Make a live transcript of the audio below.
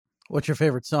What's your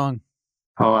favorite song?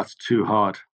 Oh, that's too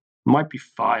hard. Might be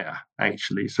Fire,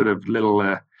 actually, sort of little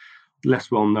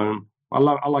less well known. I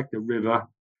like The River.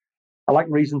 I like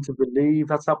Reason to Believe.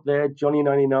 That's up there. Johnny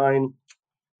 99.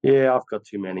 Yeah, I've got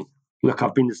too many. Look,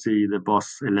 I've been to see the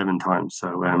boss 11 times,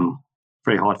 so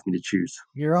very hard for me to choose.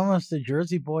 You're almost a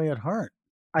Jersey boy at heart.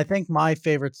 I think my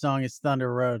favorite song is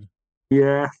Thunder Road.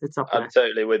 Yeah, it's up there. I'm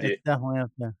totally with you. It's definitely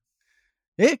up there.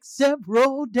 Except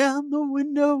roll down the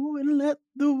window and let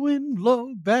the wind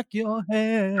blow back your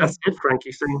hair. That's it,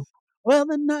 Frankie. Sing. Well,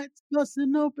 the night's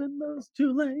busting open, those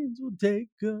two lanes will take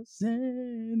us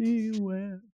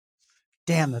anywhere.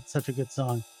 Damn, that's such a good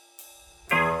song.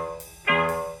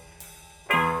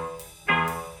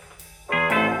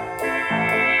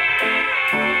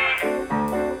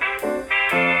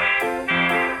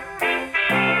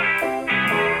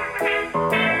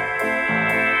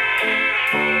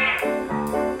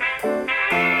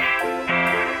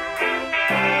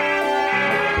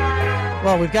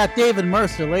 Well, we've got David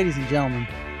Mercer, ladies and gentlemen,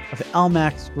 of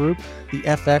LMAX Group, the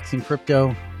FX and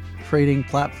crypto trading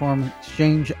platform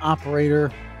exchange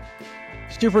operator.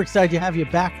 Super excited to have you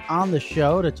back on the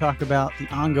show to talk about the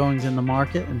ongoings in the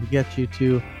market and to get you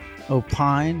to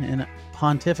opine and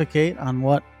pontificate on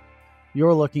what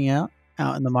you're looking at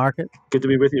out in the market. Good to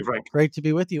be with you, Frank. Great to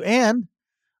be with you. And,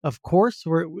 of course,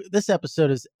 this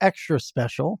episode is extra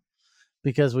special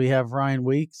because we have Ryan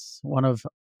Weeks, one of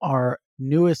our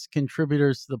newest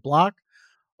contributors to the block,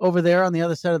 over there on the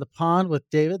other side of the pond with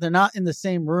David. They're not in the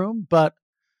same room, but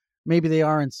maybe they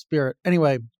are in spirit.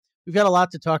 Anyway, we've got a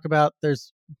lot to talk about.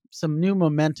 There's some new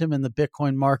momentum in the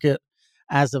Bitcoin market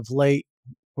as of late.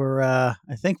 I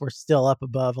think we're still up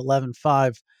above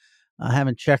 11.5. I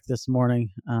haven't checked this morning,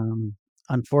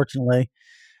 unfortunately.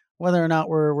 Whether or not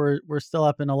we're still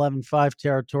up in 11.5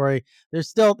 territory,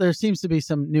 there seems to be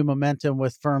some new momentum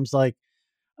with firms like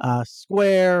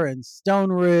Square and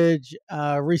Stone Ridge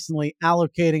recently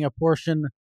allocating a portion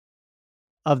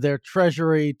of their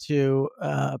treasury to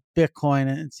Bitcoin,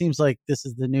 and it seems like this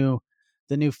is the new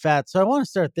fad. So I want to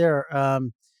start there,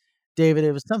 David.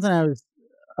 It was something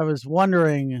I was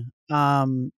wondering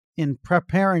in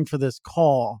preparing for this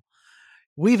call.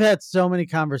 We've had so many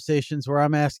conversations where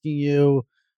I'm asking you,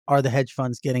 are the hedge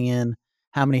funds getting in?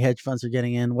 How many hedge funds are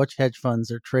getting in? Which hedge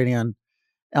funds are trading on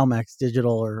LMAX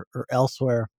Digital or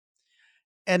elsewhere?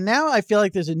 And now I feel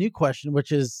like there's a new question,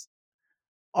 which is,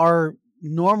 are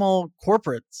normal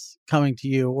corporates coming to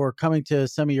you or coming to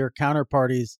some of your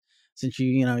counterparties, since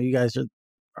you guys are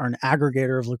an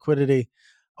aggregator of liquidity?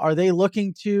 Are they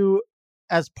looking to,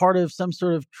 as part of some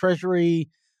sort of treasury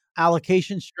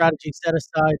allocation strategy, set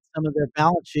aside some of their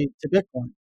balance sheet to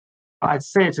Bitcoin? I'd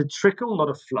say it's a trickle, not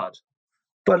a flood.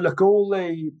 But look,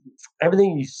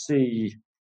 everything you see,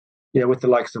 with the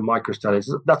likes of MicroStrategy,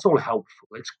 that's all helpful.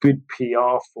 It's good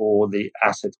PR for the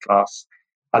asset class.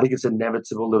 I think it's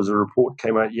inevitable. There was a report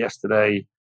came out yesterday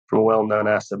from a well-known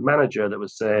asset manager that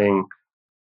was saying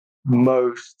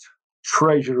most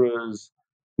treasurers,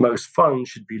 most funds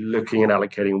should be looking at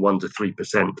allocating 1 to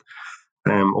 3%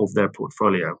 of their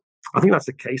portfolio. I think that's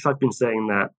the case. I've been saying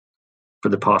that for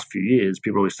the past few years.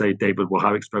 People always say, David, well,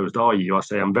 how exposed are you? I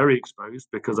say I'm very exposed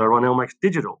because I run LMAX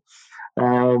Digital.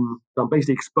 I'm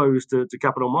basically exposed to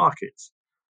capital markets.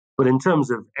 But in terms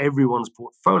of everyone's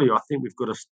portfolio, I think we've got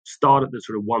to start at the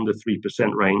sort of 1 to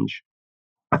 3% range.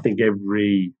 I think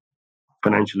every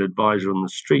financial advisor on the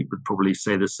street would probably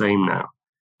say the same now.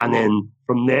 And then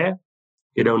from there,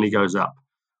 it only goes up.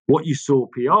 What you saw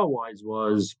PR-wise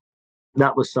was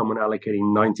that was someone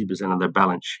allocating 90% of their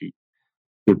balance sheet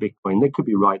to Bitcoin. They could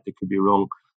be right, they could be wrong.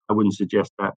 I wouldn't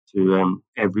suggest that to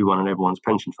everyone and everyone's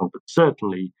pension fund, but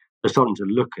certainly they're starting to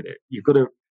look at it. You've got to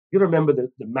remember the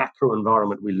macro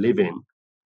environment we live in,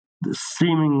 the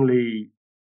seemingly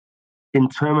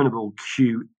interminable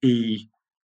QE.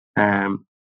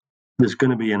 There's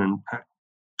going to be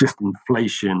just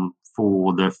inflation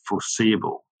for the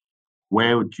foreseeable.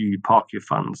 Where would you park your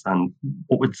funds? And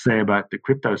what we'd say about the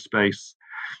crypto space,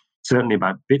 certainly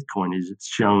about Bitcoin, is it's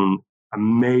shown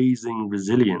amazing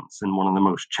resilience in one of the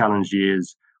most challenged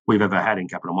years we've ever had in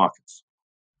capital markets.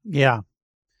 Yeah.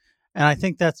 And I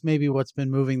think that's maybe what's been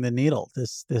moving the needle,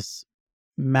 this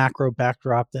macro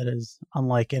backdrop that is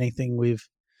unlike anything we've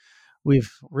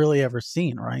really ever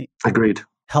seen, right? Agreed.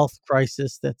 Health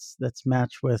crisis that's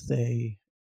matched with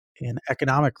an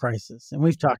economic crisis. And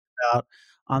we've talked about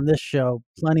on this show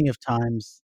plenty of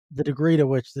times the degree to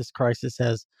which this crisis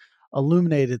has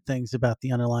illuminated things about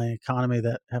the underlying economy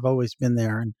that have always been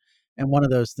there. And one of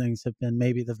those things have been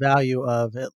maybe the value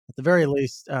of, at the very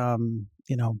least,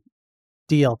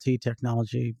 DLT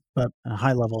technology, but a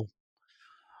high level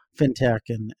fintech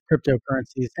and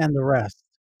cryptocurrencies and the rest.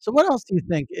 So what else do you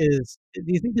think there's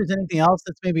anything else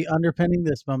that's maybe underpinning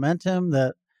this momentum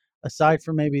that aside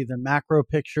from maybe the macro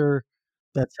picture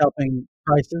that's helping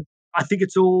prices? I think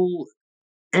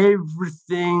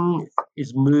everything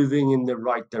is moving in the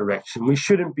right direction. We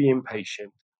shouldn't be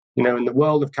impatient. In the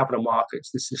world of capital markets,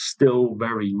 this is still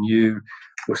very new.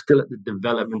 We're still at the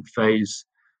development phase,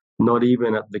 not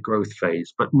even at the growth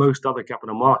phase. But most other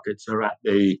capital markets are at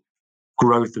the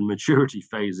growth and maturity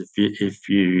phase,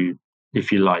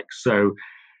 if you like. So,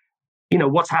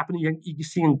 what's happening? You're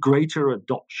seeing greater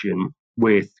adoption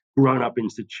with grown-up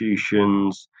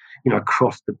institutions,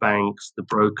 across the banks, the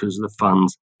brokers, the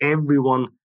funds. Everyone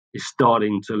is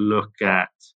starting to look at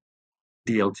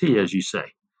DLT, as you say.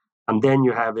 And then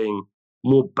you're having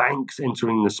more banks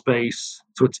entering the space,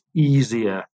 so it's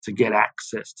easier to get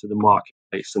access to the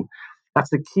marketplace. And that's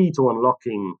the key to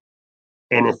unlocking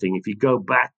anything. If you go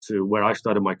back to where I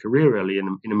started my career early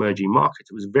in emerging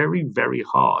markets, it was very, very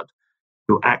hard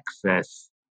to access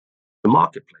the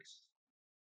marketplace.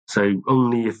 So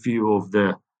only a few of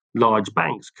the large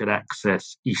banks could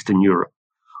access Eastern Europe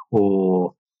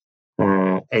or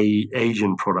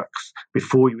Asian products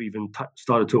before you even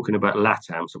started talking about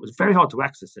LATAM. So it was very hard to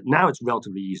access it. Now it's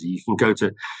relatively easy. You can go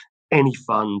to any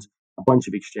fund, a bunch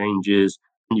of exchanges,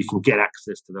 and you can get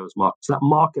access to those markets. So that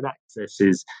market access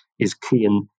is key,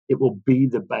 and it will be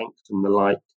the banks and the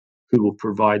like who will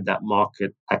provide that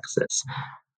market access.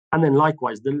 And then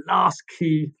likewise, the last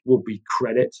key will be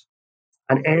credit.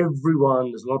 And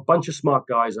there's a bunch of smart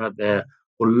guys out there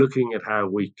who are looking at how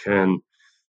we can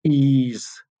ease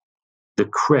the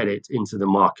credit into the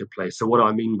marketplace. So what do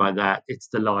I mean by that? It's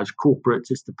the large corporates,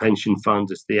 it's the pension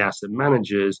funds, it's the asset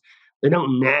managers. They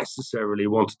don't necessarily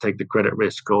want to take the credit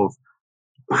risk of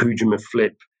who'd you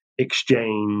flip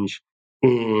exchange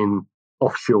in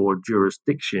offshore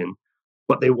jurisdiction,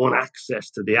 but they want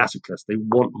access to the asset class. They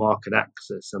want market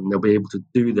access, and they'll be able to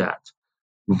do that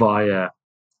via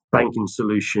banking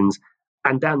solutions.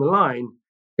 And down the line,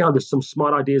 there's some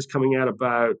smart ideas coming out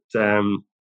about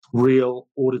real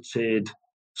audited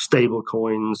stable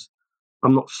coins.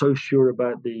 I'm not so sure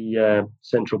about the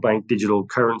central bank digital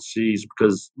currencies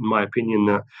because, in my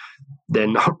opinion, they're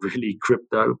not really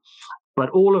crypto. But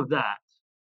all of that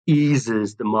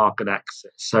eases the market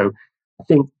access. So I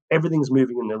think everything's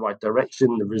moving in the right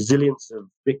direction. The resilience of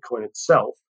Bitcoin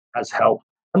itself has helped.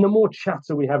 And the more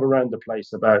chatter we have around the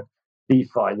place about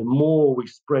DeFi, the more we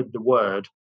spread the word,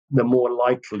 the more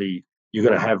likely you're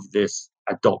going to have this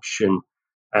adoption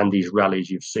and these rallies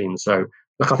you've seen. So,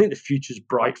 look, I think the future's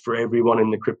bright for everyone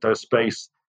in the crypto space.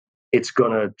 It's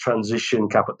going to transition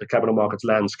the capital markets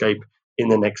landscape in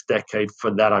the next decade.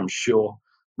 For that, I'm sure.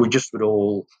 We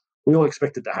all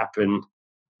expect it to happen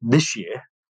this year,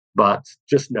 but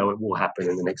just know it will happen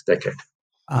in the next decade.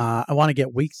 I want to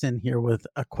get Weeks in here with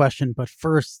a question, but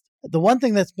first, the one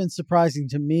thing that's been surprising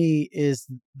to me is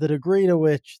the degree to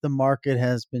which the market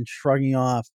has been shrugging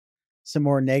off some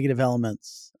more negative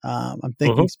elements. I'm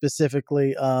thinking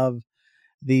specifically of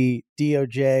the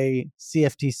DOJ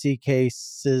CFTC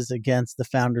cases against the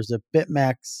founders of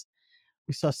Bitmex.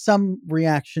 We saw some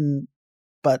reaction,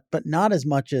 but not as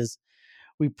much as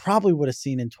we probably would have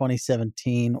seen in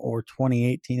 2017 or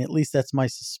 2018. At least that's my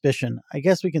suspicion. I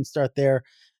guess we can start there.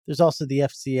 There's also the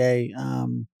FCA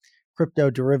crypto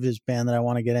derivatives ban that I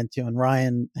want to get into, and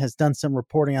Ryan has done some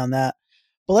reporting on that.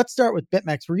 But let's start with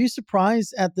Bitmex. Were you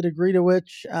surprised at the degree to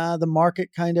which the market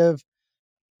kind of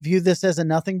viewed this as a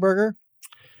nothing burger?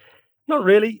 Not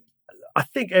really. I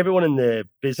think everyone in the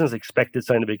business expected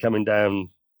something to be coming down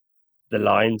the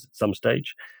lines at some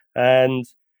stage. And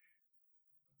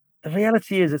the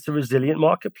reality is it's a resilient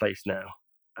marketplace now.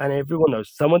 And everyone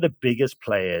knows some of the biggest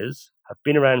players have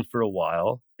been around for a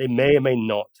while. They may or may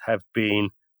not have been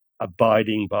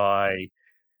abiding by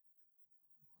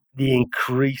the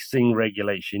increasing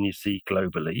regulation you see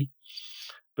globally.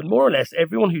 But more or less,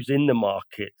 everyone who's in the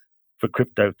market for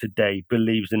crypto today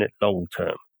believes in it long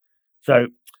term. So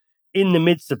in the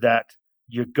midst of that,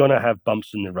 you're going to have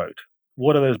bumps in the road.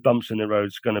 What are those bumps in the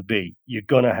road going to be? You're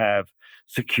going to have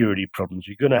security problems.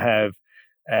 You're going to have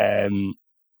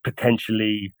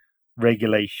potentially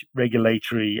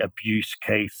regulatory abuse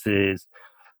cases,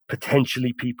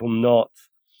 potentially people not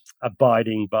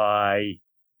abiding by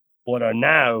what are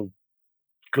now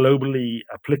globally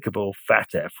applicable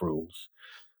FATF rules.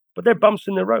 But they're bumps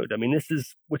in the road. I mean,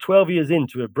 we're 12 years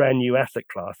into a brand new asset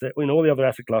class. I mean, all the other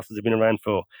asset classes have been around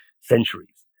for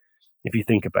centuries, if you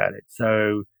think about it.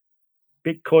 So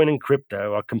Bitcoin and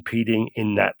crypto are competing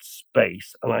in that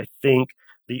space. And I think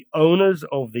the owners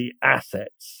of the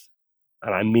assets,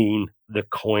 and I mean the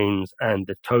coins and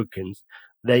the tokens,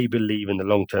 they believe in the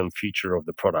long-term future of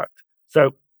the product.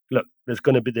 So look, there's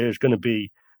going to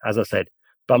be, as I said,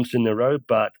 bumps in the road.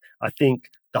 But I think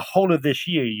the whole of this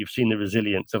year, you've seen the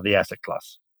resilience of the asset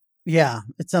class. Yeah,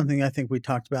 it's something I think we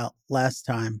talked about last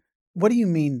time. What do you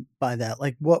mean by that?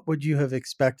 Like, what would you have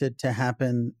expected to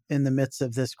happen in the midst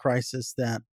of this crisis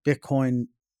that Bitcoin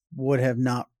would have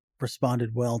not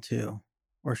responded well to,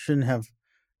 or shouldn't have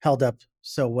held up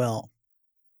so well?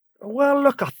 Well,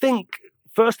 look, I think,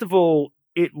 first of all,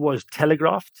 it was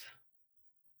telegraphed.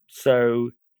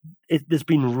 So there's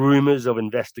been rumors of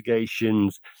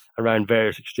investigations around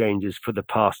various exchanges for the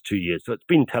past 2 years. So it's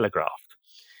been telegraphed.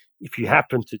 If you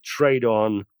happen to trade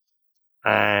on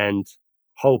and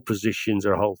hold positions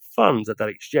or hold funds at that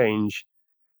exchange,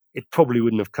 it probably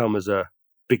wouldn't have come as a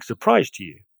big surprise to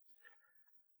you.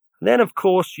 And then, of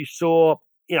course, you saw,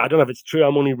 I don't know if it's true,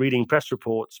 I'm only reading press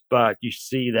reports, but you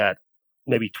see that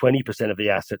maybe 20% of the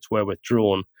assets were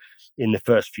withdrawn in the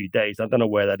first few days. I don't know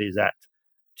where that is at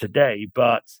today,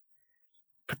 but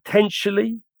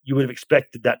potentially you would have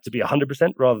expected that to be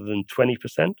 100% rather than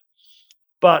 20%.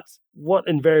 But what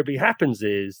invariably happens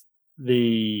is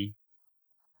the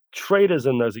traders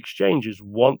on those exchanges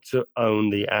want to own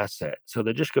the asset. So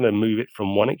they're just going to move it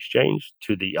from one exchange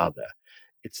to the other.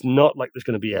 It's not like there's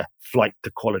going to be a flight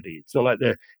to quality. It's not like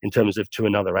they're in terms of to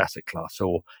another asset class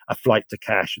or a flight to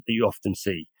cash that you often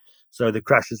see. So the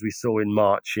crashes we saw in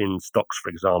March in stocks, for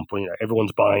example,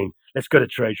 everyone's buying, let's go to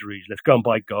treasuries, let's go and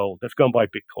buy gold, let's go and buy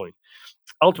Bitcoin.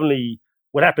 Ultimately,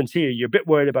 what happens here, you're a bit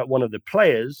worried about one of the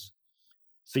players.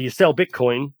 So you sell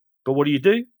Bitcoin, but what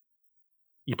do?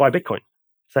 You buy Bitcoin.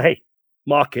 So, hey,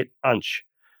 market, unch.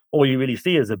 All you really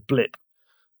see is a blip,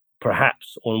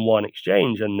 perhaps on one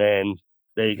exchange, and then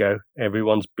there you go,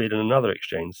 everyone's bid on another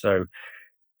exchange. So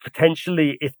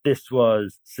potentially, if this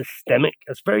was systemic,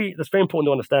 that's very important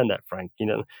to understand that, Frank.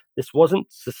 This wasn't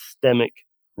systemic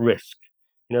risk.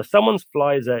 Someone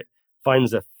finds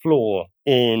a flaw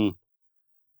in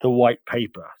the white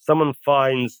paper. Someone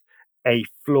finds a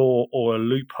flaw or a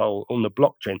loophole on the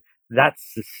blockchain.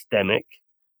 That's systemic,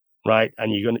 right?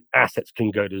 And assets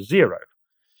can go to zero.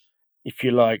 If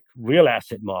you like real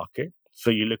asset market, so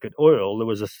you look at oil, there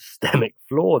was a systemic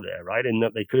flaw there, right? In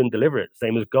that they couldn't deliver it,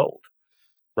 same as gold,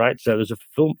 right? So there's a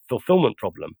fulfillment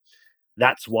problem.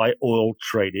 That's why oil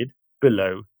traded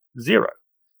below zero.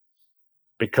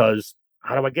 Because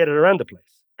how do I get it around the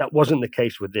place? That wasn't the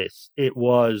case with this. It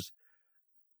was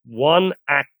one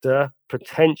actor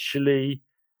potentially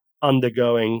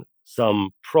undergoing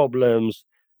some problems,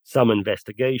 some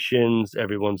investigations.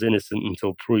 Everyone's innocent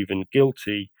until proven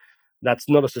guilty. That's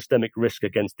not a systemic risk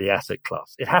against the asset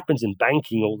class. It happens in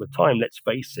banking all the time, let's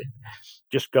face it.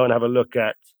 Just go and have a look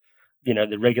at,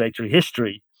 the regulatory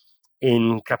history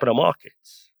in capital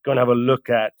markets. Go and have a look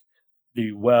at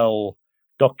the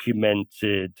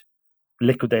well-documented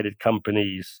liquidated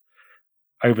companies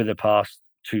over the past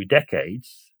 2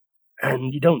 decades,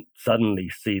 and you don't suddenly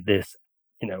see this,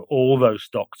 all those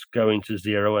stocks going to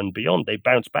zero and beyond. They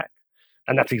bounce back.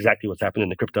 And that's exactly what's happened in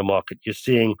the crypto market. You're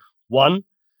seeing one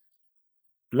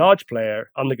large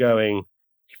player undergoing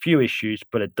a few issues,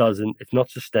 but it's not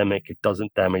systemic. It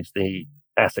doesn't damage the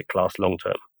asset class long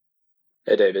term.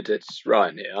 Hey, David, it's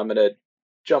Ryan here. I'm going to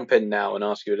jump in now and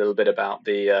ask you a little bit about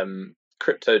the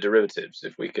crypto derivatives,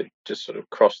 if we could just sort of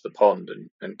cross the pond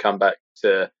and come back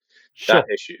to that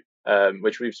issue,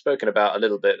 which we've spoken about a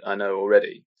little bit, I know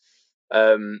already.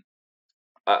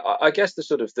 I guess the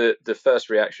sort of the first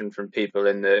reaction from people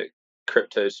in the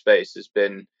crypto space has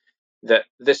been that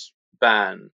this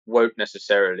ban won't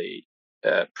necessarily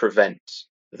prevent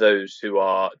those who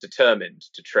are determined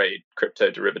to trade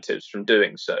crypto derivatives from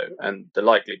doing so. And the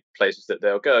likely places that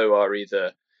they'll go are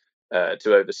either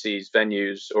to overseas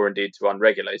venues or indeed to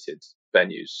unregulated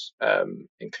venues,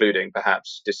 including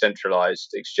perhaps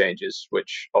decentralized exchanges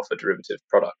which offer derivative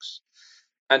products.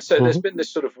 And so there's been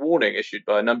this sort of warning issued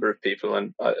by a number of people,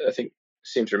 and I think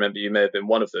seem to remember you may have been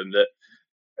one of them, that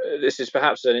this is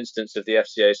perhaps an instance of the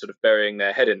FCA sort of burying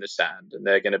their head in the sand, and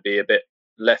they're going to be a bit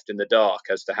left in the dark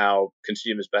as to how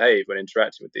consumers behave when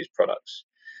interacting with these products.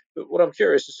 But what I'm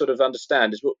curious to sort of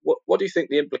understand is what do you think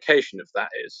the implication of that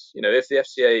is? If the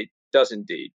FCA does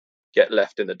indeed get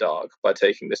left in the dark by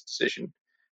taking this decision,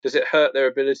 does it hurt their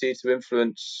ability to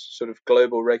influence sort of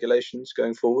global regulations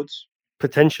going forwards?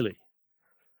 Potentially.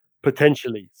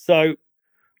 So,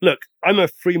 look, I'm a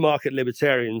free market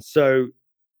libertarian, so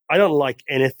I don't like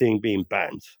anything being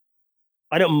banned.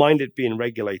 I don't mind it being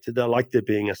regulated. I like there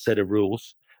being a set of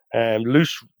rules,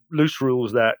 loose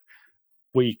rules that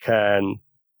we can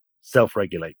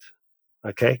self-regulate.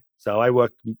 Okay, so I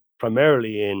work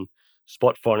primarily in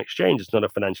spot foreign exchange. It's not a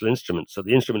financial instrument, so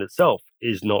the instrument itself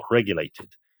is not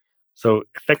regulated. So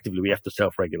effectively, we have to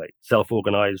self-regulate,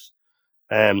 self-organize,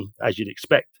 as you'd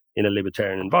expect in a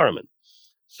libertarian environment.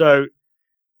 So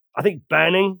I think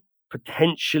banning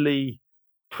potentially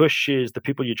pushes the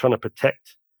people you're trying to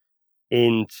protect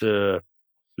into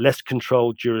less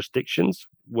controlled jurisdictions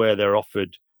where they're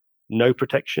offered no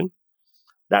protection.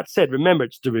 That said, remember,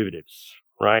 it's derivatives,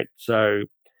 right? So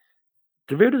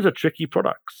derivatives are tricky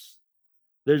products.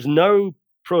 There's no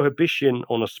prohibition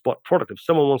on a spot product. If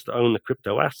someone wants to own the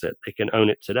crypto asset, they can own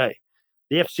it today.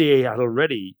 The FCA has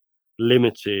already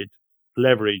limited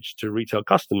leverage to retail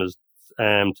customers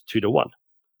to 2-to-1.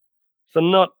 So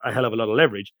not a hell of a lot of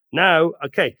leverage. Now,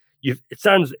 okay, it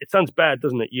sounds bad,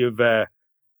 doesn't it? You've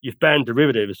banned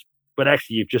derivatives, but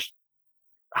actually you've just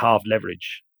halved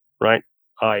leverage, right?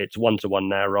 It's 1-to-1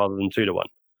 now rather than 2-to-1.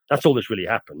 That's all that's really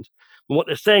happened. And what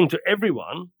they're saying to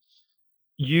everyone,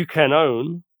 you can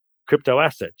own crypto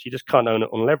assets. You just can't own it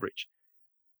on leverage.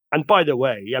 And by the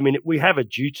way, I mean, we have a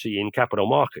duty in capital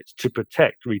markets to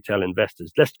protect retail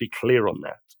investors. Let's be clear on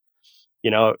that.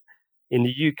 You know, in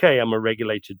the UK, I'm a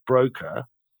regulated broker.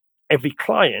 Every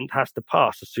client has to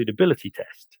pass a suitability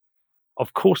test.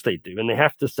 Of course they do. And they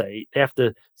have to say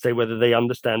whether they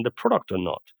understand the product or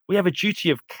not. We have a duty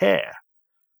of care.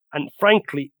 And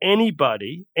frankly, any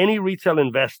retail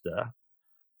investor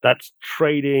that's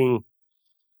trading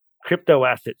crypto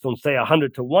assets on, say,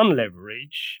 100-to-1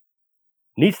 leverage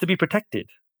needs to be protected.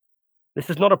 This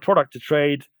is not a product to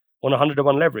trade on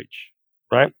 100-to-1 leverage,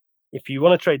 right? If you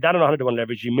want to trade that on 100-to-1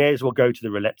 leverage, you may as well go to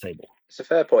the roulette table. It's a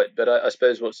fair point, but I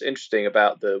suppose what's interesting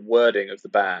about the wording of the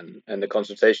ban and the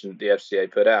consultation that the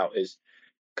FCA put out is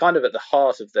kind of at the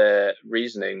heart of their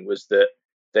reasoning was that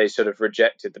they sort of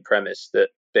rejected the premise that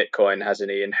Bitcoin has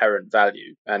any inherent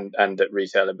value and that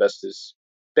retail investors,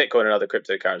 Bitcoin and other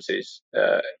cryptocurrencies,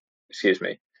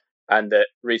 and that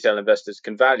retail investors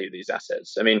can value these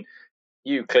assets. I mean,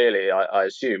 you clearly, I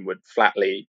assume, would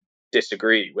flatly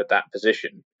disagree with that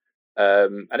position.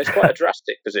 And it's quite a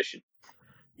drastic position.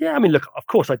 Yeah, I mean, look, of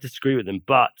course I disagree with them,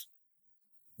 but,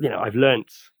 I've learned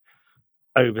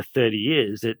over 30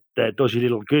 years that does you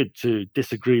little good to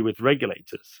disagree with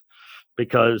regulators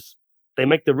because they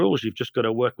make the rules. You've just got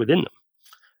to work within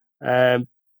them.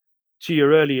 To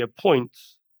your earlier point,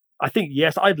 I think,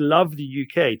 yes, I'd love the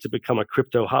UK to become a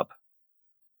crypto hub.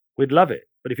 We'd love it.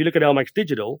 But if you look at LMAX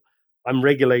Digital, I'm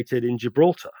regulated in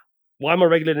Gibraltar. Why am I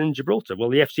regulated in Gibraltar? Well,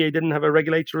 the FCA didn't have a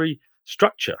regulatory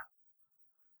structure.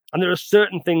 And there are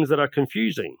certain things that are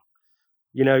confusing.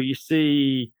 You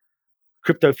see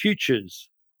crypto futures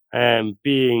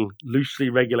being loosely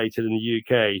regulated in the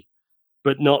UK,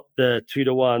 but not the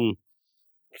 2-to-1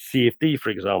 CFD, for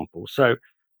example. So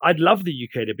I'd love the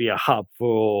UK to be a hub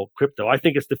for crypto. I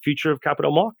think it's the future of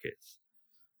capital markets.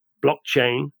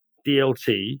 Blockchain,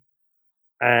 DLT,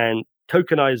 and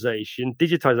tokenization,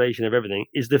 digitization of everything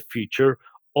is the future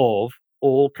of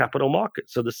all capital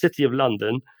markets. So the City of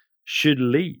London should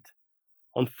lead.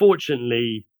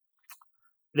 Unfortunately,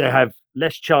 they have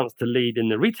less chance to lead in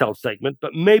the retail segment,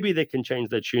 but maybe they can change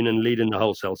their tune and lead in the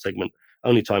wholesale segment.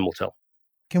 Only time will tell.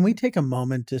 Can we take a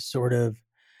moment to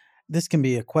this can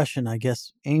be a question, I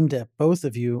guess, aimed at both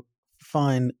of you,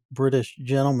 fine British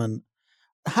gentlemen.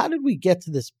 How did we get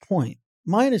to this point?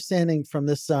 My understanding from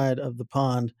this side of the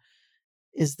pond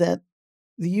is that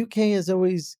the UK has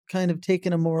always kind of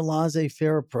taken a more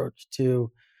laissez-faire approach to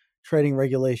trading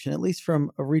regulation, at least from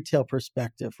a retail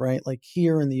perspective, right? Like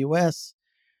here in the US,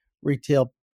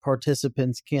 retail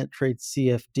participants can't trade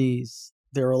CFDs.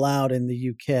 They're allowed in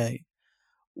the UK.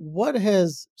 What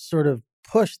has sort of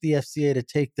pushed the FCA to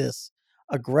take this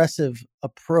aggressive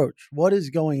approach? What is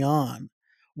going on?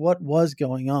 What was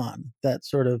going on that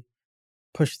sort of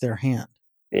pushed their hand?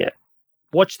 Yeah.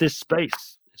 Watch this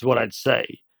space is what I'd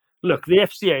say. Look, the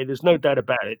FCA, there's no doubt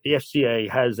about it. The FCA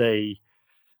has a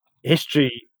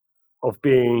history of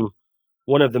being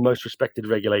one of the most respected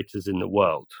regulators in the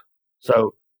world.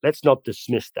 So let's not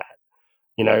dismiss that.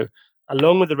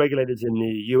 Along with the regulators in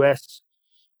the US,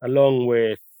 along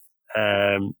with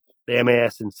the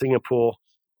MAS in Singapore,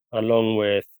 along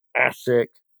with ASIC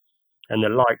and the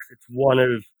likes, it's one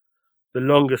of the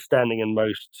longest standing and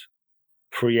most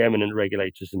preeminent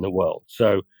regulators in the world.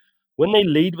 So when they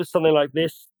lead with something like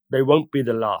this, they won't be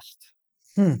the last.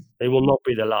 They will not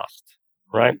be the last,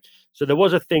 right? So there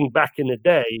was a thing back in the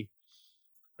day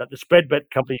that the spread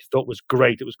bet companies thought was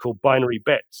great. It was called binary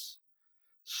bets.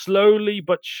 Slowly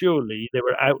but surely, they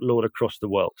were outlawed across the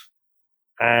world.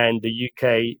 And the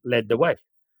UK led the way.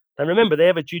 And remember, they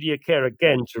have a duty of care,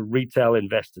 again, to retail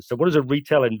investors. So what does a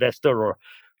retail investor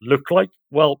look like?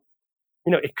 Well,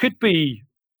 it could be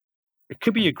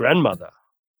your grandmother,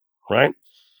 right?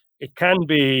 It can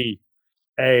be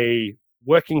a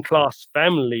working class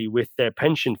family with their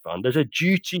pension fund, there's a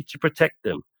duty to protect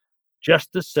them, just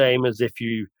the same as if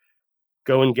you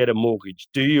go and get a mortgage.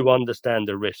 Do you understand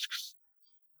the risks?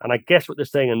 And I guess what they're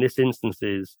saying in this instance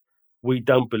is, we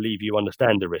don't believe you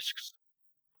understand the risks.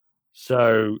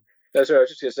 So that's what I was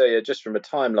just going to say, just from a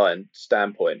timeline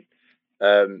standpoint.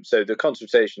 So the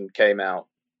consultation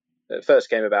first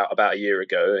came about a year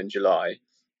ago in July,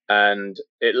 and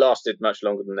it lasted much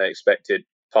longer than they expected,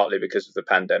 partly because of the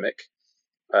pandemic.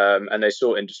 And they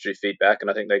sought industry feedback, and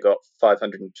I think they got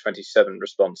 527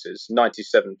 responses,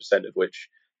 97% of which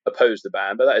opposed the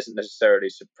ban. But that isn't necessarily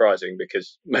surprising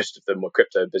because most of them were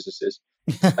crypto businesses.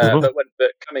 But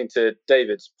coming to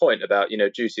David's point about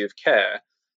duty of care,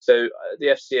 so the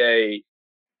FCA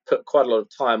put quite a lot of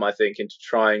time, I think, into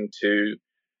trying to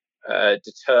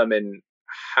determine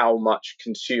how much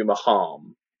consumer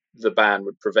harm the ban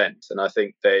would prevent. And I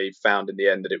think they found in the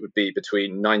end that it would be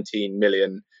between 19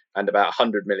 million and about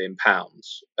 100 million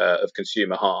pounds of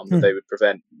consumer harm that they would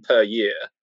prevent per year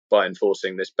by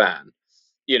enforcing this ban.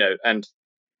 And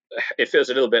it feels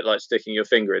a little bit like sticking your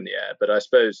finger in the air, but I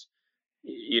suppose,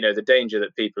 the danger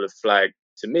that people have flagged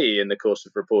to me in the course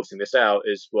of reporting this out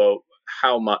is, well,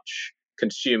 how much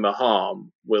consumer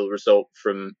harm will result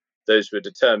from those who are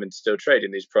determined to still trade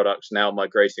in these products now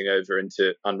migrating over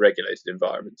into unregulated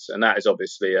environments? And that is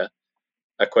obviously a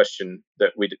question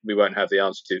that we won't have the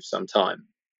answer to for some time.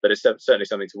 But it's certainly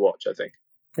something to watch, I think.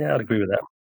 Yeah, I'd agree with that.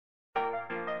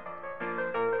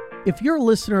 If you're a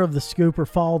listener of The Scoop or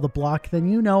follow The Block, then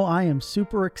you know I am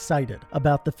super excited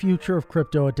about the future of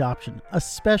crypto adoption,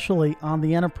 especially on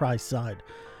the enterprise side.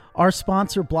 Our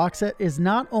sponsor, Blockset, is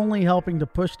not only helping to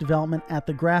push development at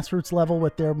the grassroots level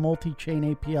with their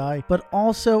multi-chain API, but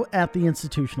also at the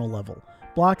institutional level.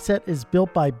 Blockset is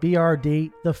built by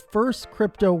BRD, the first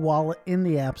crypto wallet in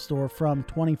the App Store from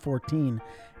 2014,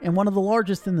 and one of the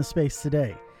largest in the space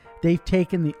today. They've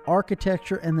taken the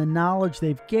architecture and the knowledge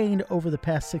they've gained over the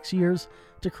past 6 years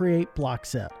to create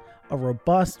Blockset, a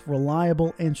robust,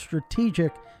 reliable, and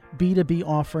strategic B2B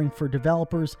offering for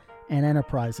developers and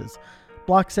enterprises.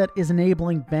 Blockset is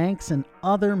enabling banks and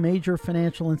other major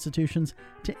financial institutions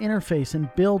to interface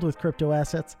and build with crypto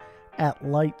assets at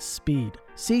light speed.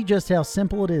 See just how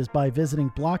simple it is by visiting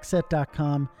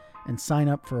blockset.com and sign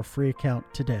up for a free account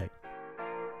today.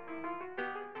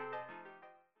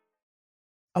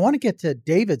 I want to get to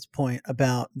David's point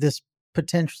about this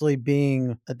potentially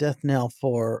being a death knell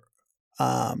for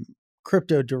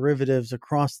crypto derivatives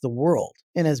across the world,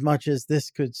 in as much as this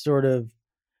could sort of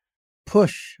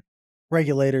push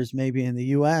regulators maybe in the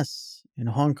US, in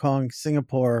Hong Kong,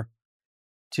 Singapore,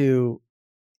 to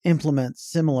implement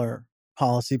similar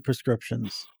policy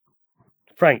prescriptions.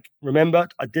 Frank, remember,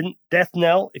 I didn't death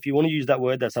knell. If you want to use that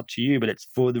word, that's up to you, but it's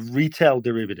for the retail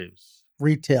derivatives.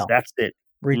 Retail. That's it.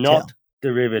 Retail. Not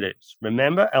derivatives.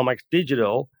 Remember, LMAX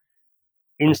Digital,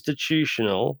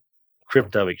 institutional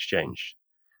crypto exchange.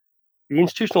 The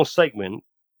institutional segment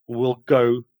will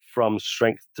go from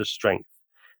strength to strength.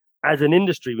 As an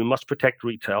industry, we must protect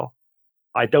retail.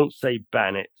 I don't say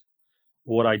ban it.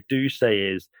 What I do say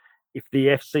is, if the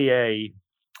FCA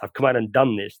have come out and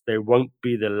done this, they won't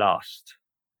be the last.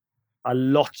 A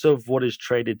lot of what is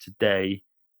traded today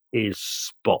is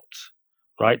spot,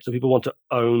 right? So people want to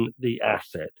own the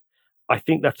asset. I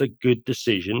think that's a good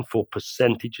decision for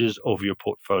percentages of your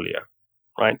portfolio,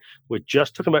 right? We're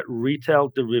just talking about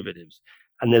retail derivatives.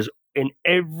 And there's, in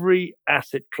every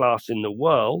asset class in the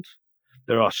world,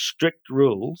 there are strict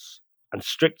rules and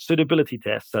strict suitability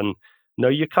tests and know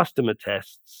your customer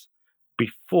tests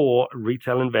before a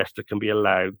retail investor can be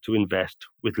allowed to invest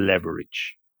with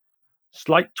leverage.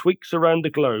 Slight tweaks around the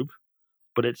globe,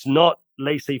 but it's not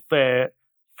laissez-faire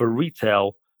for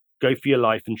retail. Go for your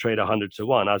life and trade 100 to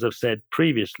 1. As I've said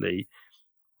previously,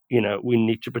 we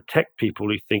need to protect people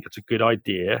who think it's a good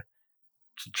idea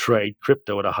to trade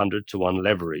crypto at 100 to 1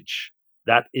 leverage.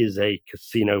 That is a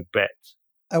casino bet.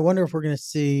 I wonder if we're going to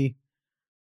see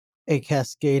a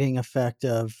cascading effect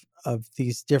of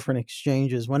these different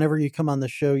exchanges. Whenever you come on the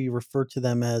show, you refer to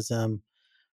them as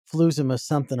Fluzima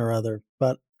something or other.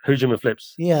 But Hujima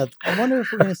flips. Yeah, I wonder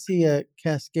if we're going to see a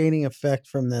cascading effect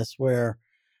from this, where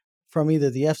from either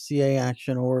the FCA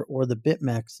action or the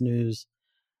Bitmex news,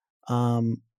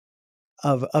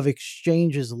 of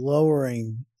exchanges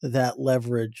lowering that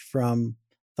leverage from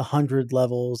the 100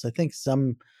 levels. I think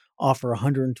some offer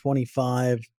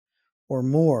 125 or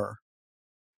more.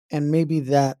 And maybe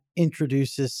that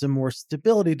introduces some more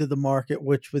stability to the market,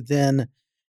 which would then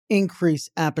increase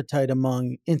appetite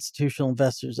among institutional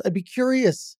investors. I'd be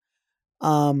curious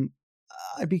to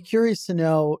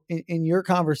know in your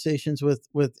conversations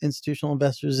with institutional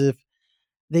investors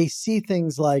they see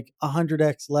things like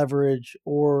 100x leverage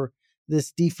or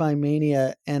this DeFi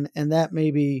mania, and that may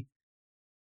be,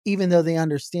 even though they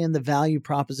understand the value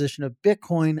proposition of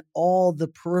Bitcoin, all the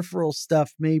peripheral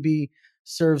stuff maybe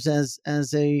serves as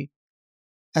a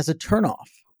turnoff.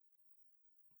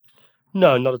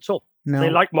 No, not at all. No. They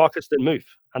like markets that move,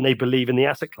 and they believe in the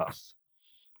asset class,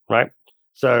 right?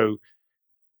 So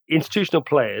institutional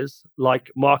players like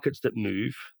markets that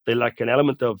move. They like an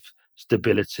element of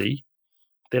stability.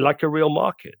 They like a real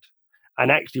market. And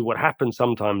actually, what happens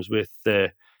sometimes with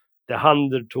the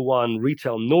 100-to-1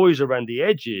 retail noise around the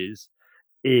edges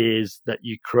is that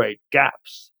you create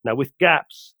gaps. Now, with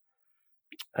gaps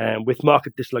and with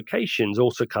market dislocations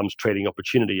also comes trading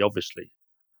opportunity, obviously.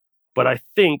 But I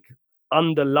think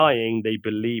underlying, they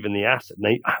believe in the asset. And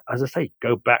they, as I say,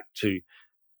 go back to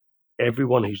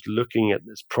everyone who's looking at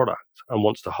this product and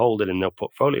wants to hold it in their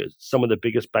portfolios. Some of the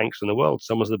biggest banks in the world,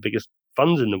 some of the biggest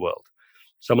funds in the world,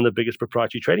 some of the biggest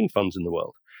proprietary trading funds in the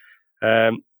world.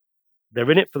 They're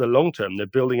in it for the long term. They're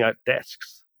building out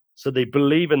desks. So they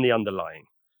believe in the underlying.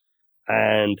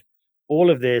 And all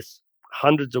of this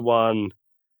 100-to-1,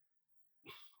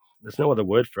 there's no other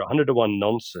word for it, 100-to-1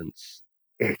 nonsense.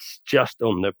 It's just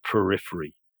on the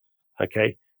periphery.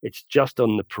 Okay? It's just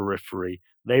on the periphery.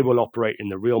 They will operate in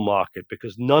the real market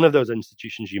because none of those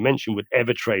institutions you mentioned would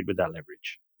ever trade with that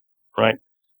leverage, right?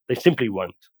 They simply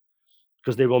won't,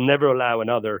 because they will never allow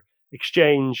another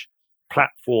exchange,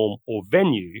 platform, or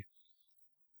venue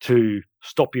to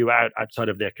stop you outside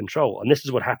of their control. And this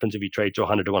is what happens if you trade to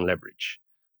 100-to-1 leverage.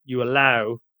 You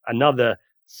allow another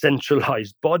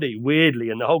centralized body,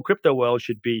 weirdly, and the whole crypto world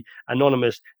should be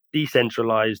anonymous,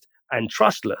 decentralized, and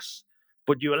trustless.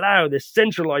 But you allow this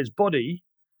centralized body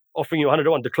offering you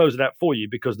 100-to-1 to close it out for you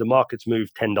because the market's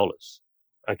moved $10.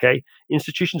 Okay?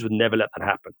 Institutions would never let that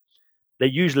happen. They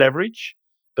use leverage,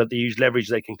 but they use leverage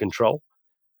they can control.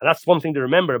 And that's one thing to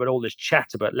remember about all this chat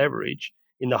about leverage.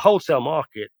 In the wholesale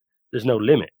market, there's no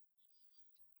limit,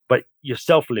 but you're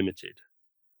self-limited.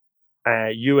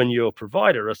 You and your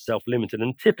provider are self-limited.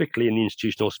 And typically in the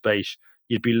institutional space,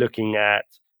 you'd be looking at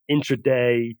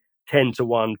intraday,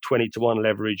 10-to-1, 20-to-1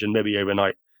 leverage, and maybe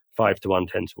overnight, 5-to-1,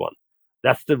 10-to-1.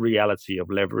 That's the reality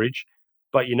of leverage.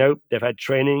 But, they've had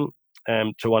training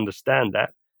to understand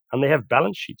that, and they have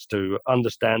balance sheets to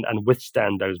understand and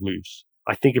withstand those moves.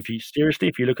 I think if you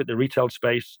look at the retail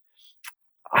space,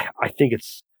 I think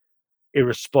it's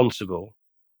irresponsible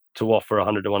to offer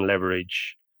 100-to-1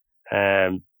 leverage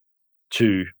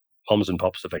to moms and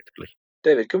pops effectively.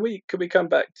 David, can we come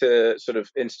back to sort of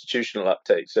institutional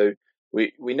uptake? So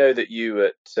we know that you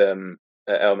at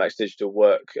LMAX Digital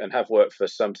work and have worked for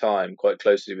some time quite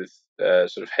closely with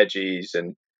sort of hedgies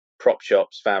and prop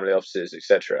shops, family offices,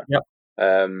 etc. Yep.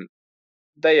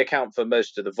 They account for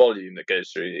most of the volume that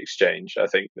goes through the exchange. I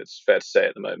think that's fair to say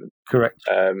at the moment. Correct.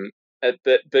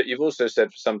 But you've also said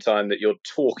for some time that you're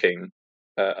talking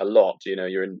a lot.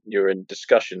 You're in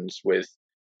discussions with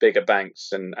bigger banks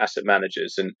and asset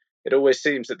managers, and it always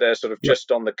seems that they're sort of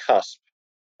just on the cusp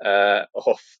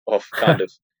of kind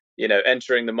of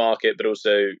entering the market, but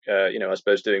also I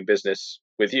suppose doing business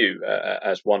with you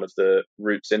as one of the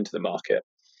routes into the market.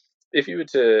 If you were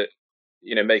to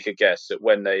make a guess at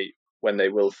when they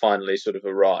will finally sort of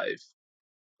arrive,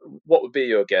 what would be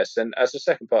your guess? And as a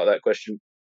second part of that question,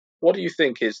 what do you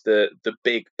think is the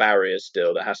big barrier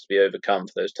still that has to be overcome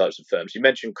for those types of firms? You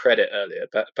mentioned credit earlier,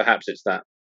 but perhaps it's that.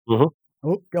 Mm-hmm.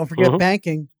 Oh, don't forget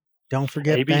banking. Don't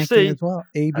forget ABC, banking as well.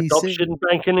 ABC. Adoption,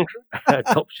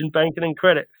 banking, and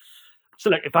credit. So,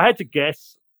 look, if I had to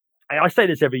guess, I say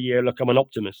this every year. Look, I'm an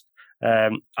optimist. I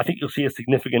think you'll see a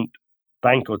significant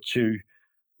bank or two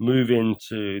move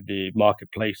into the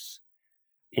marketplace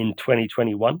in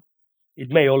 2021. It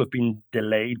may all have been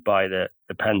delayed by the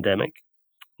pandemic.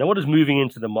 Now, what does moving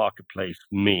into the marketplace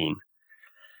mean?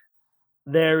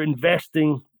 They're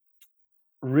investing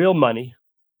real money,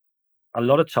 a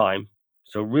lot of time,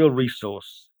 so real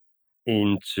resource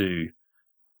into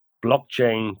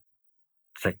blockchain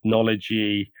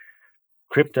technology,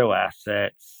 crypto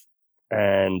assets,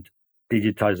 and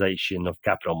digitization of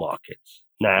capital markets.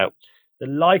 Now, the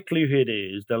likelihood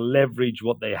is they'll leverage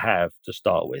what they have to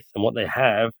start with, and what they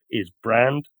have is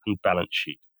brand and balance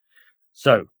sheet.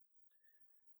 So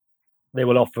they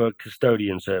will offer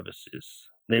custodian services.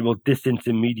 They will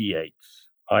disintermediate.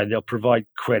 They'll provide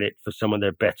credit for some of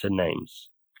their better names.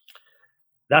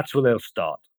 That's where they'll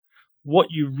start. What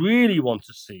you really want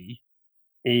to see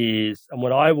is, and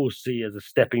what I will see as a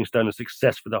stepping stone of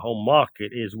success for the whole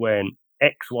market, is when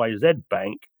XYZ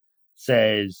Bank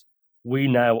says, we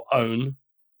now own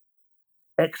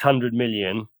X 100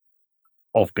 million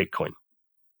of Bitcoin,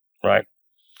 right?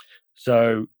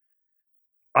 So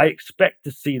I expect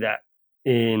to see that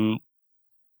in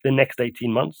the next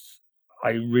 18 months.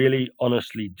 I really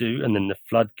honestly do. And then the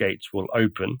floodgates will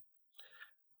open.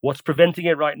 What's preventing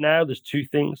it right now? There's two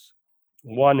things.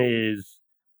 One is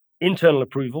internal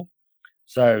approval.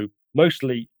 So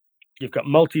mostly you've got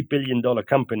multi-billion-dollar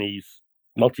companies,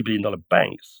 multi-billion-dollar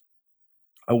banks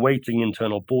awaiting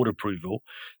internal board approval.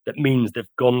 That means they've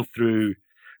gone through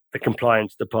the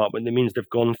compliance department. That means they've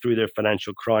gone through their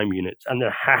financial crime units, and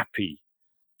they're happy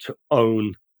to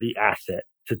own the asset,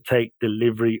 to take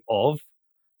delivery of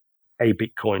a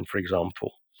Bitcoin, for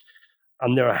example.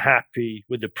 And they're happy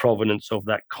with the provenance of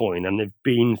that coin. And they've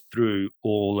been through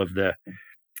all of the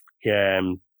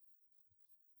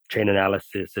chain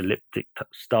analysis, elliptic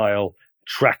style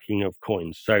tracking of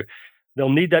coins. So they'll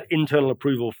need that internal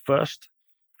approval first.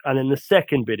 And then the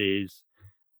second bit is,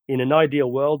 in an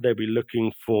ideal world, they'll be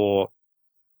looking for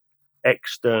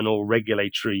external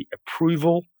regulatory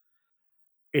approval,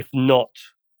 if not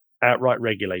outright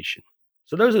regulation.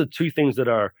 So those are the two things that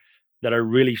are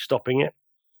really stopping it.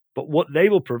 But what they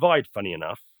will provide, funny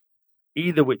enough,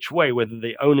 either which way, whether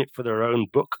they own it for their own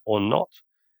book or not,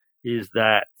 is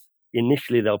that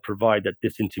initially they'll provide that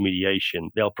disintermediation.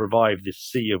 They'll provide the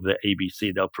C of the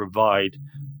ABC. They'll provide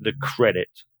the credit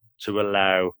to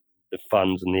allow the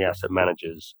funds and the asset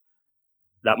managers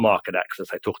that market access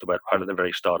I talked about right at the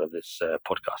very start of this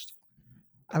podcast.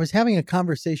 I was having a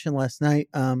conversation last night,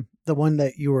 the one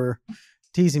that you were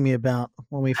teasing me about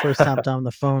when we first hopped on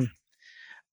the phone.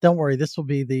 Don't worry, this will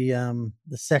be the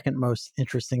second most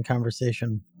interesting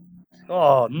conversation.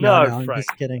 Oh, no I'm Frank.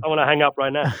 just kidding. I want to hang up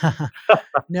right now.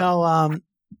 No,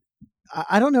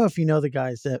 I don't know if you know the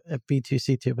guys at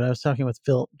B2C2, but I was talking with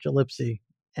Phil Gillespie,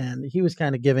 and he was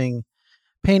kind of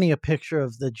painting a picture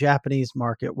of the Japanese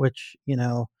market, which,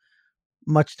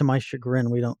 much to my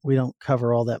chagrin, we don't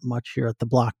cover all that much here at the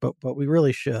block, but we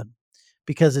really should,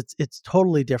 because it's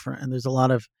totally different, and there's a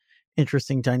lot of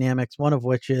interesting dynamics. One of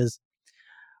which is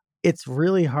it's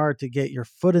really hard to get your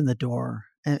foot in the door,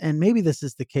 and maybe this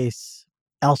is the case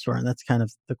elsewhere, and that's kind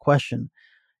of the question.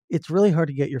 It's really hard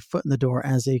to get your foot in the door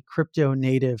as a crypto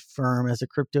native firm, as a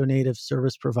crypto native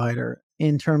service provider,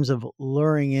 in terms of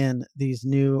luring in these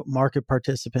new market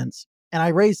participants. And I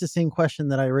raised the same question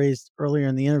that I raised earlier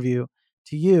in the interview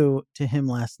to him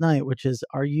last night, which is,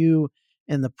 are you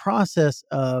in the process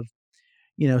of,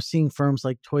 seeing firms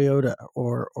like Toyota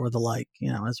or the like,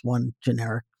 as one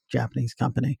generic Japanese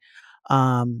company,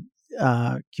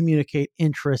 communicate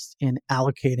interest in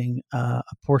allocating a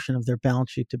portion of their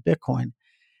balance sheet to Bitcoin?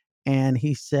 And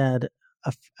he said,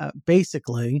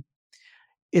 basically,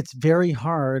 it's very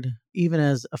hard, even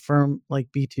as a firm like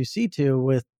B2C2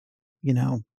 with,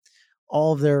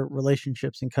 all of their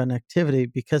relationships and connectivity,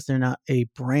 because they're not a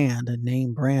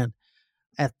name brand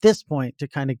at this point, to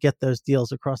kind of get those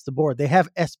deals across the board. They have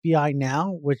SBI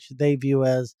now, which they view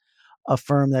as a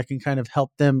firm that can kind of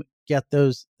help them get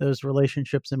those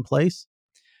relationships in place.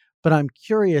 But I'm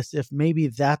curious if maybe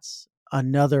that's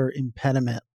another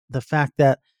impediment. The fact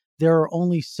that there are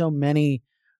only so many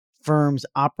firms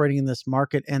operating in this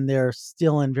market, and they're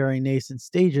still in very nascent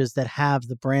stages, that have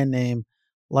the brand name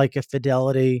like a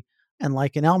Fidelity and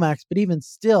like an LMAX. But even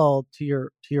still, to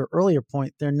your earlier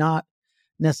point, they're not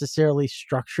necessarily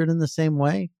structured in the same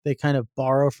way. They kind of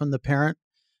borrow from the parent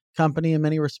company in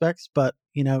many respects, but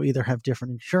either have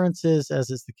different insurances,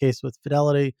 as is the case with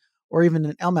Fidelity, or even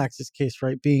in LMAX's case,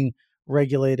 right, being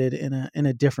regulated in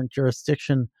a different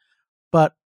jurisdiction.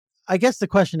 But I guess the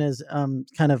question is,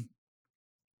 kind of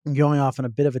going off on a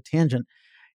bit of a tangent,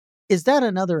 is that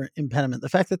another impediment? The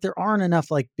fact that there aren't enough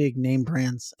like big name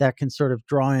brands that can sort of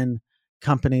draw in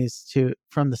companies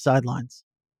from the sidelines?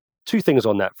 Two things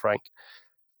on that, Frank.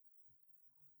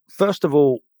 First of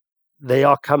all, they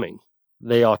are coming.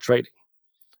 They are trading.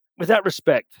 With that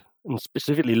respect, and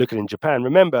specifically looking in Japan,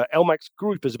 remember, LMAX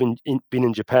Group has been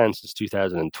in Japan since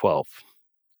 2012.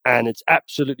 And it's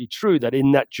absolutely true that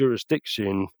in that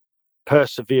jurisdiction,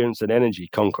 perseverance and energy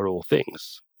conquer all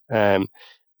things.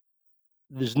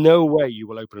 There's no way you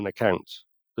will open an account.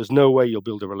 There's no way you'll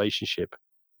build a relationship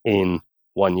in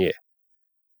 1 year.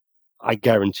 I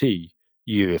guarantee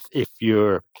you, if it's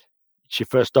your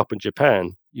first stop in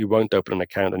Japan, you won't open an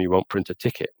account and you won't print a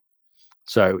ticket.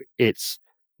 So it's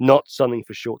not something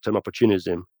for short-term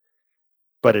opportunism,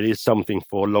 but it is something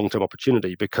for long-term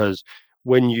opportunity, because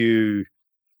when you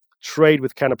trade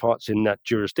with counterparts in that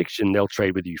jurisdiction, they'll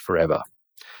trade with you forever.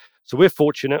 So we're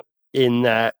fortunate in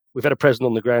that we've had a presence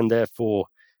on the ground there for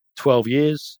 12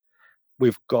 years.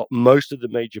 We've got most of the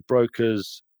major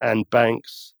brokers and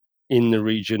banks in the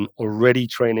region already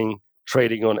trading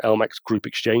on LMAX Group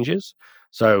exchanges,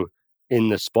 so in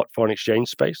the spot foreign exchange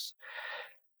space.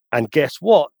 And guess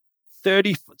what?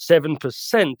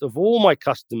 37% of all my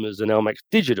customers in LMAX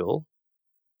Digital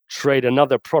trade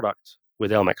another product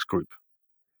with LMAX Group.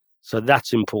 So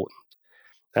that's important.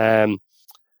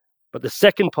 But the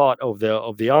second part of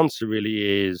the answer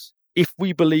really is, if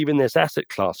we believe in this asset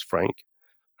class, Frank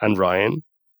and Ryan,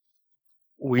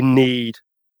 we need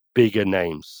bigger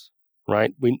names,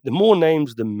 right? The more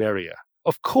names, the merrier.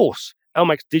 Of course,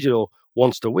 LMAX Digital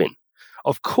wants to win.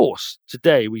 Of course,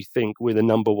 today we think we're the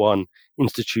number one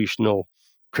institutional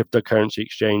cryptocurrency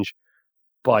exchange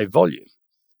by volume.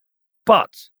 But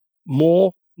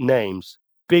more names,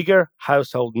 bigger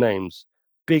household names,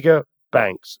 bigger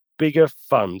banks, bigger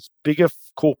funds, bigger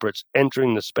corporates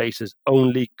entering the space is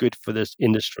only good for this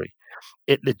industry.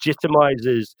 It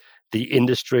legitimizes the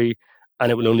industry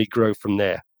and it will only grow from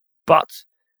there. But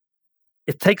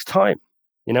it takes time,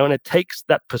 and it takes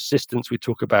that persistence we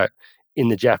talk about in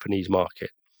the Japanese market.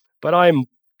 But I'm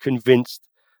convinced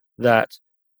that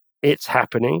it's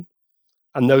happening.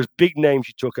 And those big names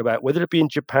you talk about, whether it be in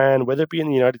Japan, whether it be in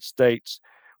the United States,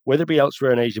 whether it be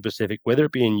elsewhere in Asia Pacific, whether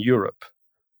it be in Europe,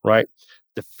 right?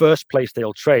 The first place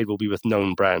they'll trade will be with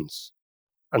known brands.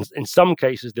 And in some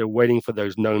cases, they're waiting for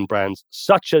those known brands,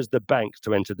 such as the banks,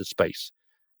 to enter the space,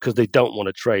 because they don't want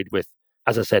to trade with,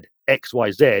 as I said,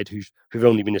 XYZ, who've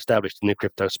only been established in the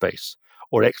crypto space,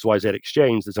 or XYZ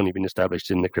exchange that's only been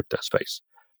established in the crypto space.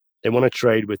 They want to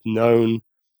trade with known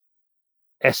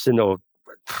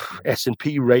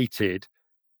S&P rated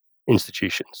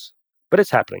institutions. But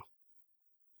it's happening.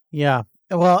 Yeah.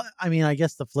 Well, I mean, I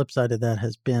guess the flip side of that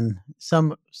has been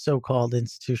some so-called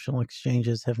institutional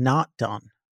exchanges have not done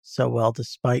so well,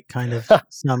 despite kind of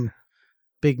some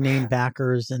big name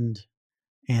backers and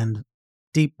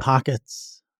deep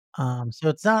pockets. So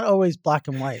it's not always black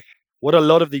and white. What a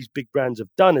lot of these big brands have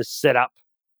done is set up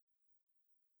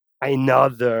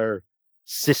another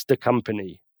sister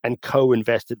company and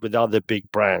co-invested with other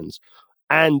big brands,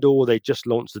 or they just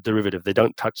launched the derivative. They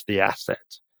don't touch the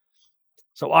asset.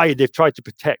 So they've tried to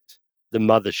protect the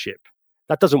mothership.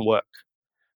 That doesn't work,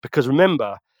 because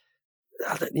remember,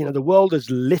 the world is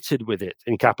littered with it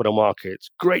in capital markets.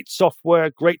 Great software,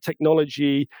 great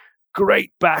technology,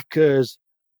 great backers,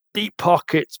 deep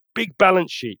pockets, big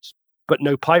balance sheets, but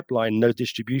no pipeline, no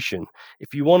distribution.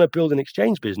 If you want to build an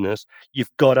exchange business,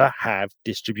 you've got to have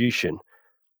distribution.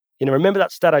 Remember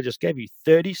that stat I just gave you?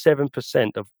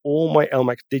 37% of all my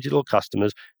LMAX Digital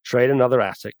customers trade another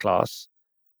asset class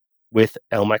with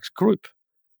LMAX Group.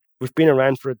 We've been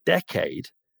around for a decade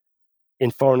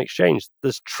in foreign exchange.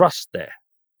 There's trust there.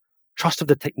 Trust of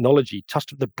the technology,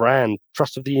 trust of the brand,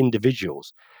 trust of the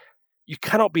individuals. You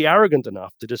cannot be arrogant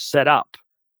enough to just set up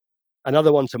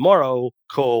another one tomorrow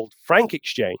called Frank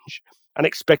Exchange and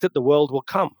expect that the world will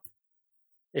come.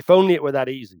 If only it were that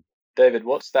easy. David,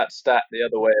 what's that stat the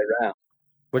other way around?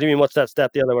 What do you mean, what's that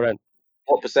stat the other way around?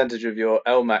 What percentage of your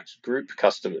LMAX Group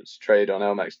customers trade on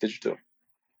LMAX Digital?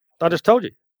 I just told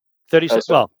you. 36.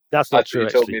 Well, that's not true, you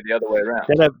told me the other way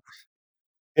around.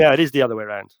 Yeah, it is the other way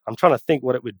around. I'm trying to think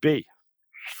what it would be.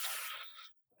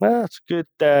 Well, that's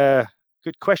a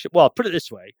good question. Well, I'll put it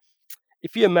this way.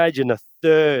 If you imagine a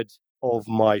third of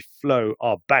my flow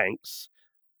are banks,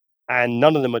 and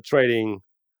none of them are trading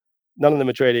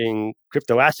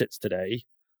crypto assets today,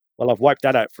 well, I've wiped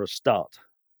that out for a start.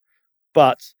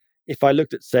 But if I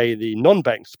looked at, say, the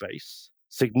non-bank space,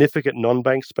 significant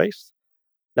non-bank space,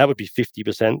 that would be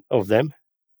 50% of them.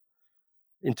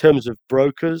 In terms of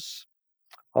brokers,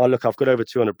 look, I've got over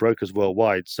 200 brokers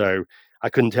worldwide, so I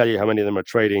couldn't tell you how many of them are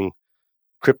trading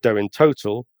crypto in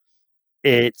total.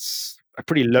 It's a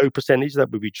pretty low percentage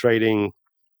that would be trading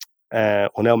on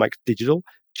LMAX Digital,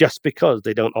 just because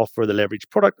they don't offer the leverage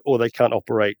product or they can't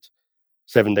operate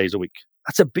 7 days a week.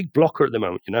 That's a big blocker at the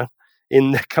moment,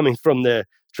 in coming from the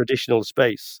traditional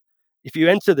space. If you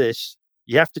enter this,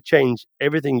 you have to change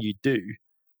everything you do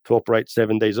to operate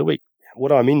 7 days a week. What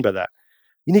do I mean by that?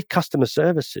 You need customer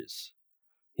services.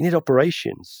 You need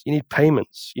operations. You need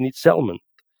payments. You need settlement.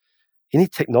 You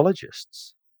need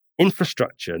technologists,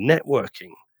 infrastructure,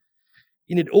 networking.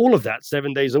 You need all of that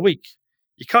 7 days a week.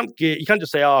 You can't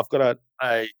just say, I've got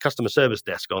a customer service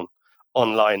desk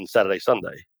online Saturday,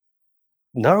 Sunday.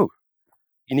 No,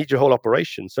 you need your whole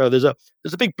operation. So there's a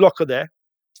big blocker there,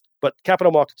 but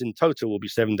capital markets in total will be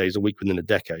 7 days a week within a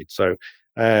decade. So,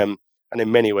 and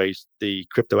in many ways, the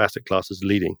crypto asset class is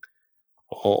leading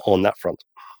on that front.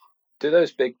 Do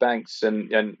those big banks and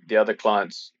the other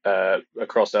clients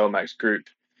across LMAX Group,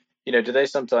 do they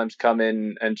sometimes come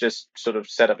in and just sort of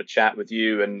set up a chat with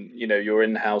you and, your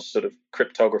in-house sort of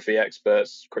cryptography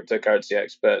experts, cryptocurrency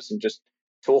experts, and just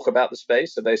talk about the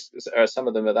space? Are some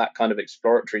of them at that kind of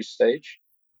exploratory stage?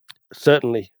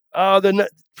 Certainly.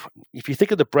 If you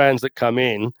think of the brands that come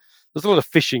in, there's a lot of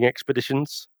fishing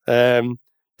expeditions.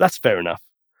 That's fair enough.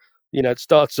 It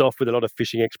starts off with a lot of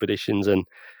fishing expeditions. And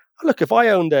look, if I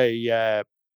owned a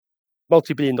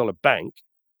multi-billion-dollar bank,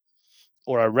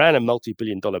 or I ran a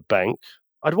multi-billion-dollar bank,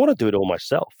 I'd want to do it all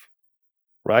myself,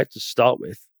 right, to start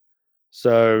with.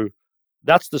 So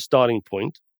that's the starting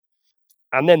point.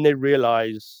 And then they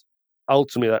realize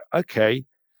ultimately that, okay,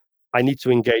 I need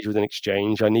to engage with an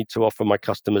exchange. I need to offer my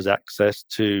customers access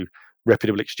to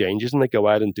reputable exchanges, and they go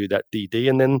out and do that DD,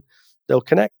 and then they'll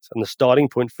connect. And the starting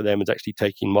point for them is actually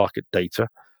taking market data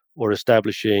or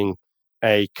establishing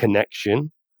a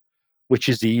connection, which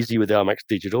is easy with LMAX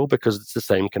Digital because it's the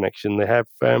same connection they have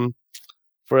for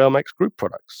LMAX Group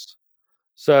products.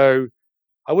 So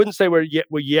I wouldn't say we're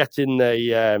yet in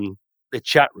the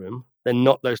chat room. They're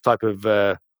not those type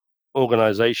of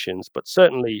organizations, but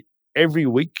certainly every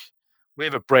week we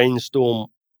have a brainstorm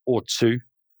or two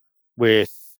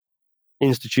with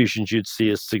institutions you'd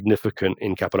see as significant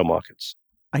in capital markets.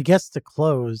 I guess to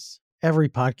close every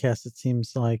podcast, it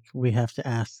seems like we have to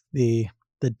ask the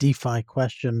DeFi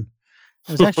question.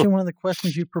 It was actually one of the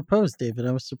questions you proposed, David.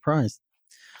 I was surprised.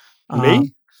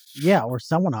 Me? Yeah, or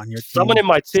someone on your team. Someone in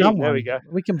my team. There we go.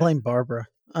 We can blame Barbara.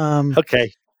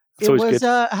 Okay. That's always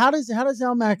good. How does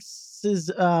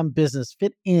LMAX's business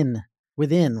fit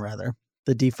within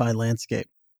the DeFi landscape?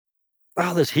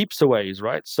 Oh, there's heaps of ways,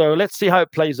 right? So let's see how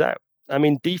it plays out. I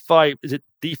mean, DeFi, is it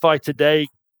DeFi today,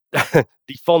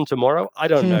 DeFon tomorrow? I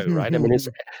don't know, right? I mean,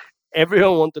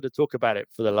 everyone wanted to talk about it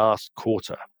for the last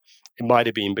quarter. It might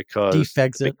have been because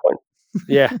Bitcoin.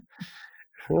 Yeah.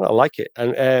 Well, I like it.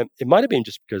 And it might have been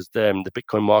just because the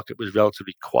Bitcoin market was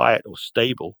relatively quiet or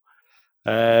stable.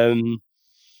 But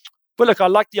look, I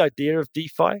like the idea of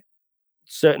DeFi.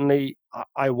 Certainly,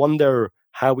 I wonder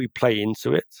how we play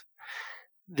into it.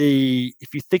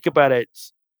 If you think about it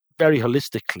very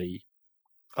holistically,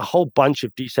 a whole bunch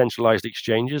of decentralized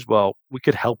exchanges, well, we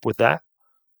could help with that.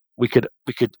 We could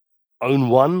own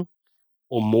one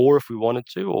or more if we wanted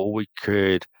to, or we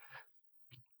could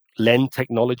lend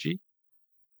technology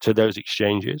to those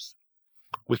exchanges.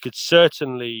 We could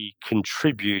certainly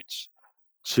contribute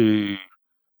to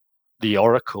the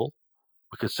Oracle.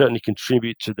 We could certainly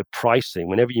contribute to the pricing.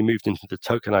 Whenever you moved into the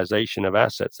tokenization of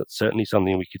assets, that's certainly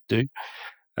something we could do.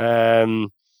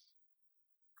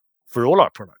 For all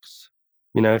our products,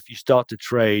 if you start to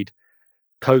trade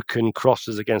token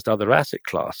crosses against other asset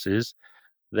classes,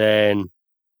 then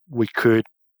we could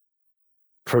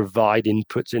provide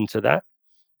inputs into that.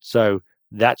 So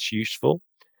that's useful.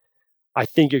 I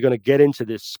think you're going to get into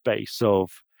this space of,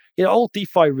 all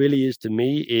DeFi really is to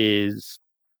me is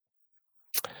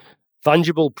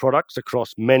fungible products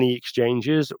across many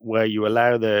exchanges where you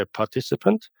allow the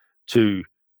participant to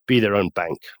be their own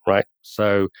bank, right?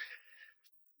 So,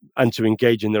 and to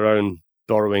engage in their own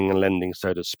borrowing and lending,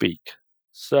 so to speak.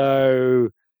 So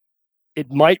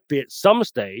it might be at some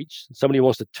stage, somebody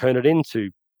wants to turn it into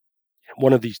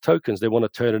one of these tokens. They want to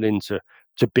turn it into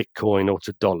Bitcoin or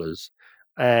to dollars.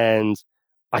 And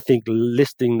I think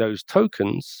listing those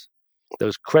tokens,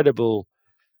 those credible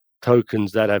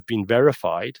tokens that have been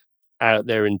verified out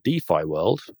there in DeFi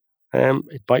world,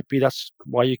 it might be that's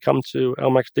why you come to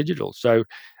LMAX Digital. So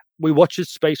we watch this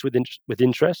space with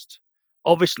interest.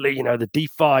 Obviously, the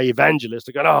DeFi evangelists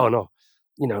are going, oh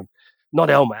no, not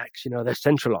LMAX, they're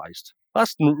centralized.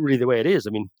 That's not really the way it is.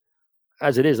 I mean,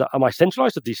 as it is, am I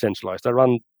centralized or decentralized? I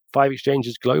run 5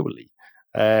 exchanges globally.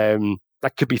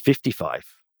 That could be 55.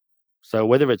 So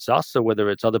whether it's us or whether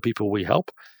it's other people we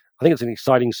help, I think it's an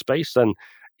exciting space. And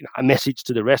a message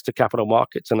to the rest of capital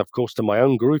markets, and of course to my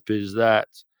own group, is that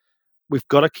we've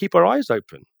got to keep our eyes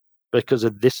open, because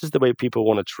if this is the way people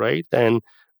want to trade, then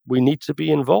we need to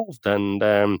be involved. And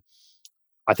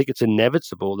I think it's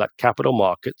inevitable that capital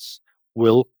markets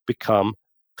will become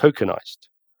tokenized,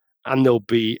 and there'll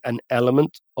be an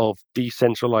element of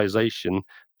decentralization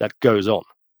that goes on.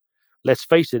 Let's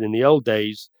face it, in the old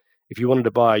days, if you wanted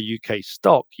to buy a UK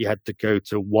stock, you had to go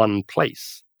to one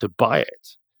place to buy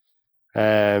it.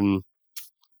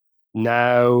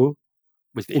 Now,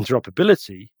 with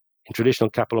interoperability in traditional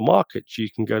capital markets, you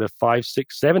can go to 5,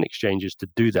 6, 7 exchanges to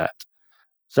do that.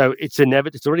 So it's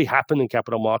inevitable. It's already happened in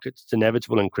capital markets. It's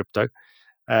inevitable in crypto.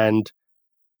 And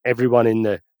everyone in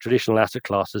the traditional asset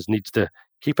classes needs to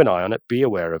keep an eye on it, be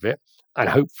aware of it, and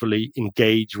hopefully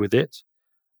engage with it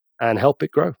and help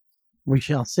it grow. We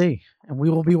shall see. And we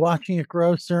will be watching it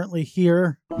grow, certainly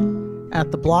here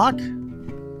at the block,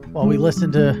 while we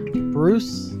listen to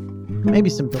Bruce, maybe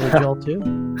some Billy Joel too.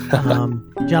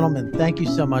 Gentlemen, thank you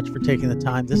so much for taking the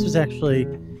time. This was actually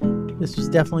This was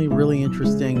definitely really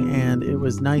interesting, and it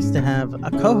was nice to have a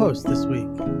co-host this week.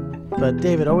 But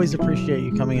David, always appreciate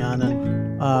you coming on.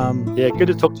 And yeah, good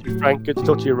to talk to you, Frank. Good to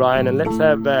talk to you, Ryan. And let's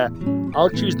have, I'll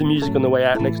choose the music on the way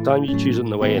out next time. You choose it on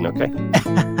the way in, okay?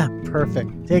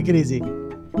 Perfect. Take it easy.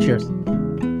 Cheers.